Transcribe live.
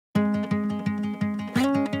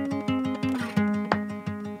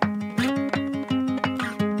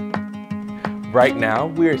Right now,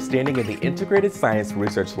 we are standing in the Integrated Science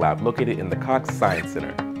Research Lab located in the Cox Science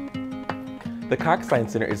Center. The Cox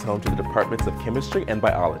Science Center is home to the departments of chemistry and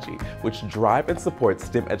biology, which drive and support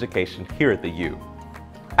STEM education here at the U.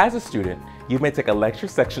 As a student, you may take a lecture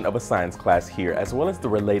section of a science class here as well as the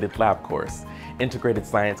related lab course. Integrated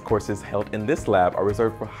science courses held in this lab are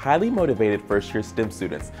reserved for highly motivated first-year STEM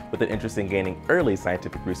students with an interest in gaining early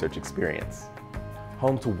scientific research experience.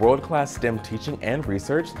 Home to world-class STEM teaching and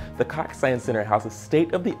research, the Cox Science Center houses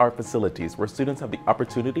state-of-the-art facilities where students have the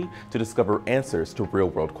opportunity to discover answers to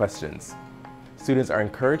real-world questions. Students are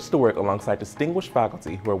encouraged to work alongside distinguished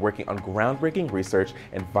faculty who are working on groundbreaking research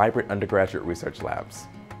and vibrant undergraduate research labs.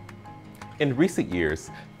 In recent years,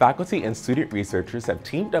 faculty and student researchers have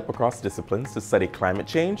teamed up across disciplines to study climate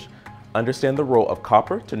change, understand the role of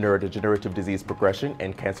copper to neurodegenerative disease progression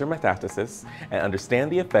and cancer metastasis, and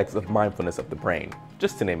understand the effects of mindfulness of the brain,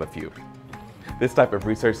 just to name a few. This type of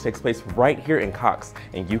research takes place right here in Cox,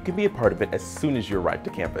 and you can be a part of it as soon as you arrive to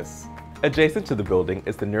campus. Adjacent to the building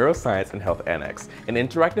is the Neuroscience and Health Annex, an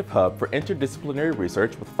interactive hub for interdisciplinary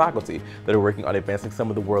research with faculty that are working on advancing some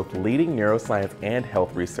of the world's leading neuroscience and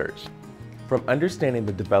health research. From understanding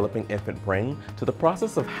the developing infant brain to the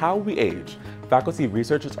process of how we age, faculty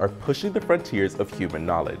researchers are pushing the frontiers of human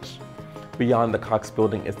knowledge. Beyond the Cox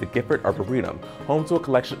Building is the Gifford Arboretum, home to a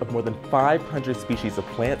collection of more than 500 species of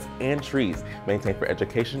plants and trees maintained for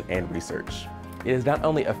education and research. It is not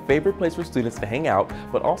only a favorite place for students to hang out,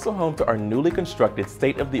 but also home to our newly constructed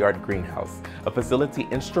state-of-the-art greenhouse, a facility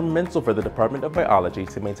instrumental for the Department of Biology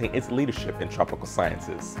to maintain its leadership in tropical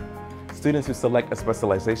sciences. Students who select a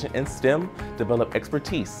specialization in STEM develop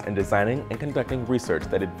expertise in designing and conducting research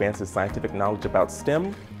that advances scientific knowledge about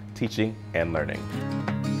STEM, teaching, and learning.